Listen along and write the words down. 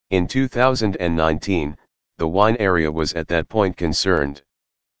In 2019, the wine area was at that point concerned.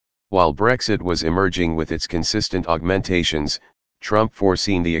 While Brexit was emerging with its consistent augmentations, Trump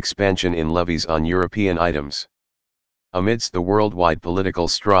foreseen the expansion in levies on European items. Amidst the worldwide political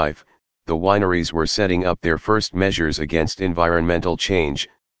strife, the wineries were setting up their first measures against environmental change,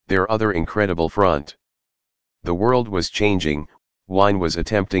 their other incredible front. The world was changing, wine was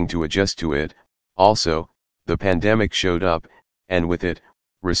attempting to adjust to it. Also, the pandemic showed up, and with it,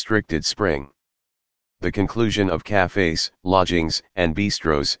 restricted spring. The conclusion of cafes, lodgings, and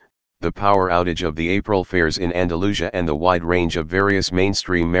bistros, the power outage of the April fairs in Andalusia and the wide range of various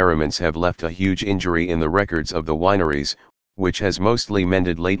mainstream merriments have left a huge injury in the records of the wineries, which has mostly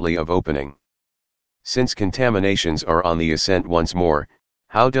mended lately of opening. Since contaminations are on the ascent once more,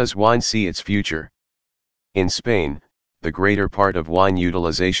 how does wine see its future? In Spain, the greater part of wine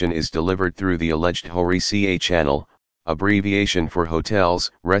utilization is delivered through the alleged HORECA channel, abbreviation for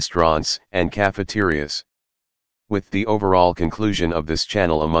hotels, restaurants, and cafeterias. With the overall conclusion of this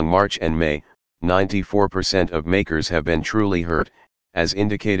channel among March and May, 94% of makers have been truly hurt, as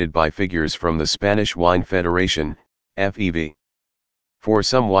indicated by figures from the Spanish Wine Federation, FEV. For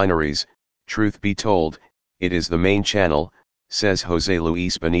some wineries, truth be told, it is the main channel, says José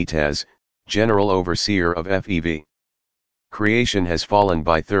Luis Benitez, General Overseer of FEV. Creation has fallen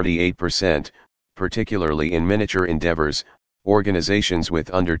by 38%, particularly in miniature endeavors, organizations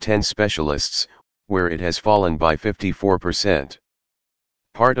with under 10 specialists, where it has fallen by 54%.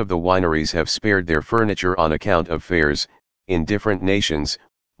 Part of the wineries have spared their furniture on account of fairs. In different nations,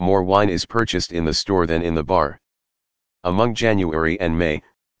 more wine is purchased in the store than in the bar. Among January and May,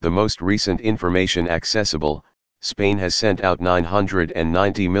 the most recent information accessible, Spain has sent out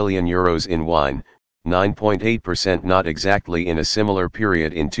 €990 million in wine, 9.8% not exactly in a similar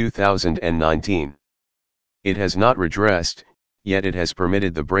period in 2019. It has not redressed, yet it has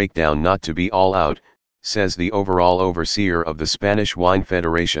permitted the breakdown not to be all out, says the overall overseer of the Spanish Wine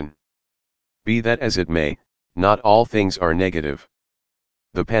Federation. Be that as it may, not all things are negative.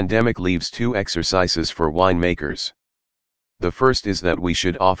 The pandemic leaves two exercises for winemakers. The first is that we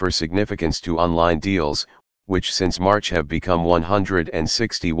should offer significance to online deals, which since March have become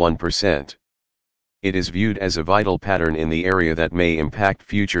 161%. It is viewed as a vital pattern in the area that may impact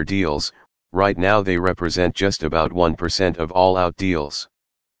future deals. Right now they represent just about 1% of all out deals.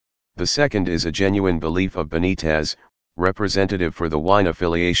 The second is a genuine belief of Benitez, representative for the wine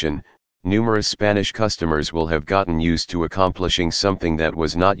affiliation. Numerous Spanish customers will have gotten used to accomplishing something that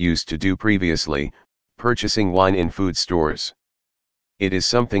was not used to do previously, purchasing wine in food stores. It is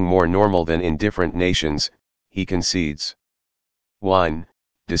something more normal than in different nations, he concedes. Wine,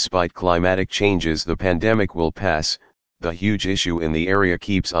 despite climatic changes, the pandemic will pass. The huge issue in the area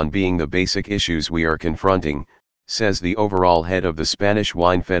keeps on being the basic issues we are confronting, says the overall head of the Spanish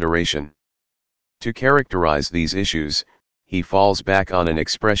Wine Federation. To characterize these issues, he falls back on an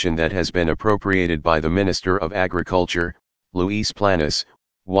expression that has been appropriated by the Minister of Agriculture, Luis Planas: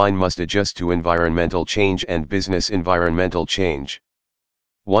 wine must adjust to environmental change and business environmental change.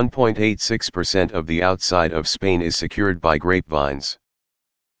 1.86% of the outside of Spain is secured by grapevines.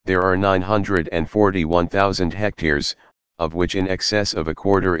 There are 941,000 hectares, of which in excess of a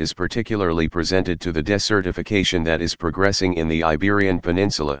quarter is particularly presented to the desertification that is progressing in the Iberian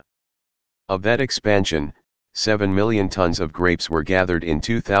Peninsula. Of that expansion, 7 million tons of grapes were gathered in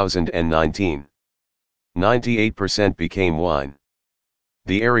 2019. 98% became wine.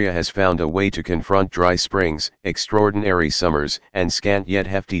 The area has found a way to confront dry springs, extraordinary summers, and scant yet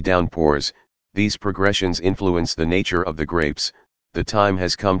hefty downpours. These progressions influence the nature of the grapes. The time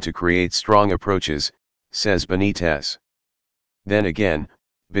has come to create strong approaches, says Benitez. Then again,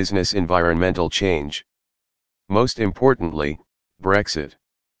 business environmental change. Most importantly, Brexit.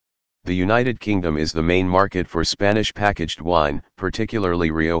 The United Kingdom is the main market for Spanish packaged wine,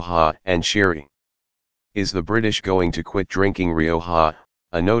 particularly Rioja and Sherry. Is the British going to quit drinking Rioja,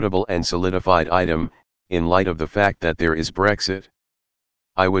 a notable and solidified item, in light of the fact that there is Brexit?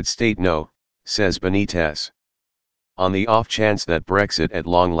 I would state no, says Benitez. On the off chance that Brexit at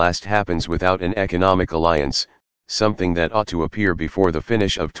long last happens without an economic alliance, something that ought to appear before the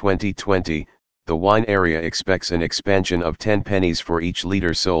finish of 2020, the wine area expects an expansion of 10 pennies for each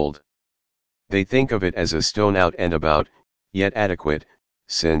litre sold. They think of it as a stone out and about, yet adequate,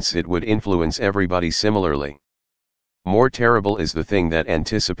 since it would influence everybody similarly. More terrible is the thing that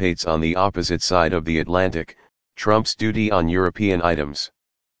anticipates on the opposite side of the Atlantic, Trump's duty on European items.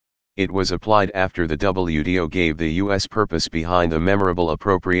 It was applied after the WTO gave the US purpose behind the memorable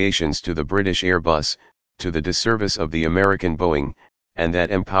appropriations to the British Airbus, to the disservice of the American Boeing, and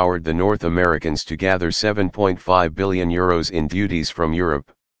that empowered the North Americans to gather €7.5 billion in duties from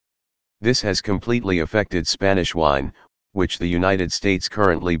Europe. This has completely affected Spanish wine, which the United States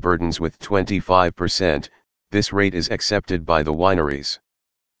currently burdens with 25%, this rate is accepted by the wineries.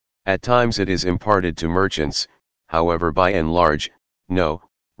 At times it is imparted to merchants, however by and large, no,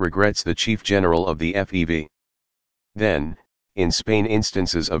 regrets the Chief General of the FEV. Then, in Spain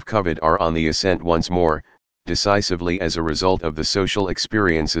instances of COVID are on the ascent once more, decisively as a result of the social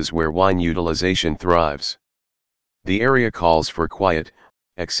experiences where wine utilization thrives. The area calls for quiet,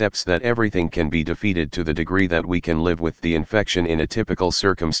 accepts that everything can be defeated to the degree that we can live with the infection in a typical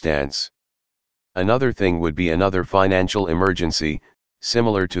circumstance. Another thing would be another financial emergency,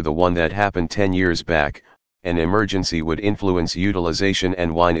 similar to the one that happened 10 years back. An emergency would influence utilization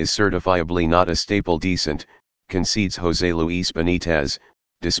and wine is certifiably not a staple decent, concedes José Luis Benitez,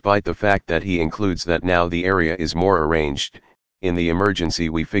 despite the fact that he includes that now the area is more arranged. In the emergency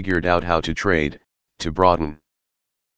we figured out how to trade, to broaden.